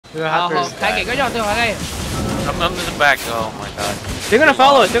Khai kỹ cái cho tôi khai. I'm in the back. Oh my god. They're gonna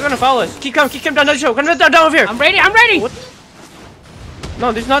follow us. They're gonna follow us. Keep coming down the show. Come down over here. I'm ready. I'm ready. What?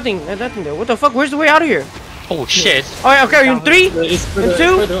 No, there's nothing. There's nothing there. What the fuck? Where's the way out of here? Oh shit. Alright, okay. In 3, and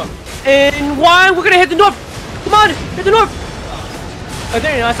 2, and 1. We're gonna hit the north. Come on, hit the north. Oh,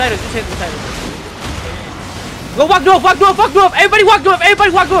 there you're outside us. Just hit the side. Go walk north. Walk north. Walk north. Everybody walk north.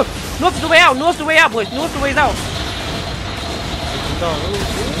 Everybody walk north. North is the way out. North's the way out, boys. North's the way out.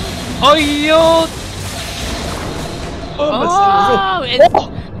 Oh,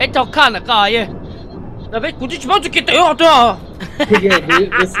 it's all kind of guy, yeah. Na vez,กูจะชอบจะกินตัวตัว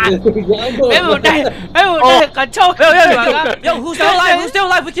control. Yo, who's still alive? Who's still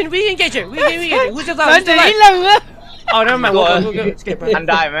alive? We can re-engage it. We can re-engage it. Who's still alive? Who's still alive? Oh, never mind. We'll skip. Anh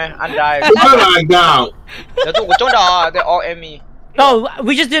đài mày, anh đài. I'm down. Để tôi trốn đò, they all enemy. No,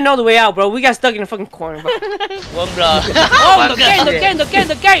 we just didn't know the way out, bro. We got stuck in the fucking corner, bro. Vâng rồi. Oh, the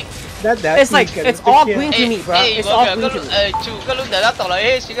gate. It's like, it's all green to me, bro. It's all green to me. Chú cái lúc để nó tỏ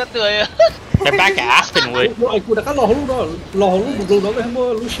lại xin cái tươi. They're back at Aspenwood. Cô đã cắt lò lúc đó một lúc đó với em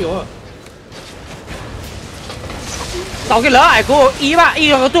mua lúc chiều à. Tao cái lỡ ai cô ý mà ý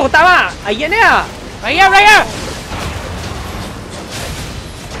rồi tôi tao à ai vậy nè right here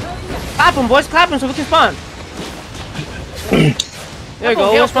clap them boys clap them so we can spawn there you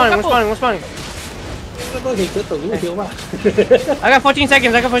go we're spawning Có thể cứ tưởng lúc chiều mà. I got 14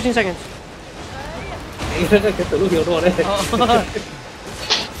 seconds Cái tưởng lúc chiều rồi đấy.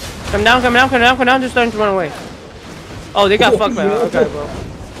 come down they're starting to run away. Oh, they got fucked, man. Okay, bro.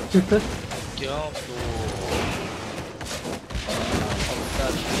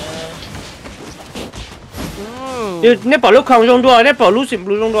 Nè bỏ lúc không dùng đùa, nè bỏ lúc xỉm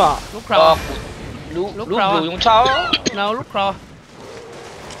lúc dùng đùa. Lúc rồi. Lúc rồi dùng sao? No, lúc rồi.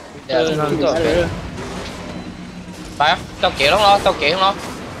 Phải, tao kể không lo.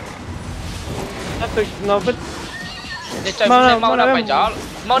 Nó vẫn. Để chơi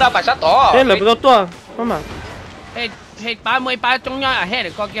mau ra phải sát tổ. Đây là cái tua, không mà. Hey, 33 trong nhau ở hết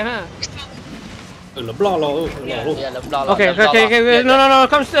để coi kia ha. Lấm lò luôn. Okay. No.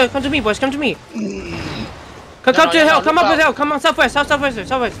 Come to me, boys. Come to me. Come to hill. Come up with hill. Come on, southwest.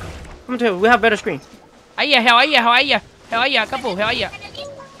 Come to hill. We have better screen. Ấy da, heo ấy da, couple heo ấy da.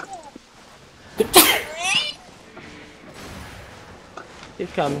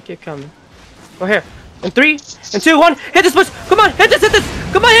 Keep coming. Go here. In 3, and 2, 1. Hit this, boys. Come on, hit this.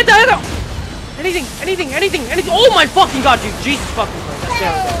 Come on, hit that. Anything. Oh my fucking god, dude. Jesus fucking Christ.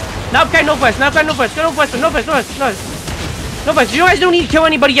 Now, okay, no first. You guys don't need to kill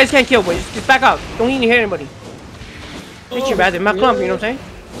anybody. You guys can't kill, boys. Just back up. Don't need to hit anybody. Hit you, rather. My clump, you know what I'm saying?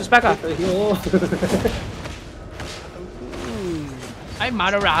 Just back up. Ấy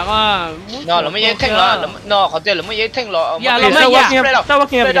mà đâu rạng à. Nó là mấy giấy thanh lo, nó có thể là mấy giấy thanh lo. Start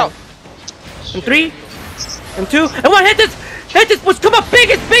walking up. In 3, and 2, and 1. Hit this, boys. Come on, big.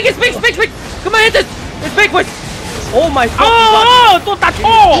 Come on, hit this. It's big, boys. Oh my fucking god. Tôi tạt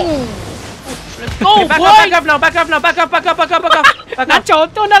thô. Go, back up now. Back up. Đã trốn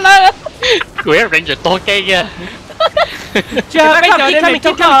tôi đã lên. Quỷ Ranger to cây kìa. Keep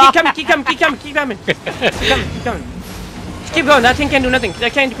coming. Keep going. That thing can't do nothing.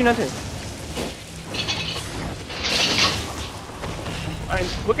 Alright,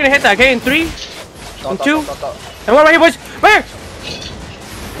 we're gonna hit that. Okay, in 3, and 2, and 1 right here, boys. Right here.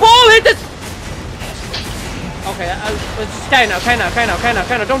 Whoa, hit this. Okay, let's just carry now.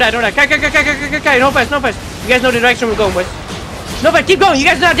 Don't die. Okay, no first. You guys know the direction we're going, boys. No first, keep going. You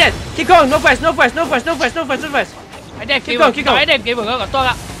guys are not dead. Keep going. No first. Hãy đẹp kêu vừa của tôi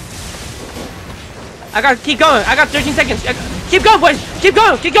ạ. I got keep going. I got 13 seconds. Keep going, boys. Keep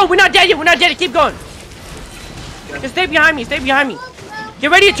going. We're not dead yet. Keep going. Just stay behind me.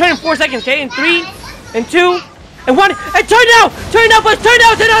 Get ready to turn in 4 seconds, okay? In 3, and 2, and 1, and turn now, boys. Turn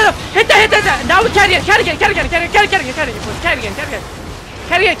now. Hit that. Now we carry again. Carry again.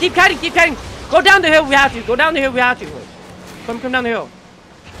 Keep carrying. Go down the hill. We have to. Come down the hill.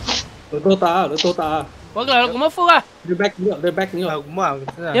 Đứa tô ta. Vâng là cũng mất phút à. Đưa back nữa. Cũng vào.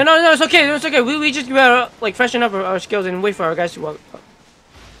 Yeah, no, it's okay. We just gotta like freshen up our skills and wait for our guys to walk.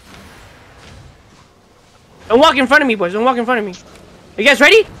 Don't walk in front of me, boys. You guys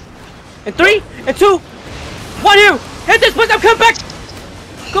ready? In 3, and 2, 1, here. Hit this, boys. I'm coming back.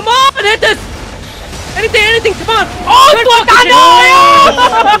 Come on, hit this. Anything. Come on. Oh,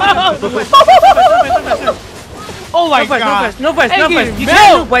 oh my god. No first. You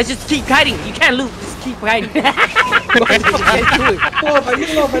can't loot, boys. Just keep hiding. You can't loot. Just keep hiding.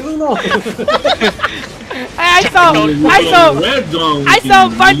 Phải luôn rồi. I saw a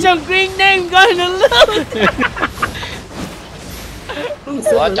bunch of green names going to loot. 死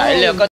佢咯。我仔你又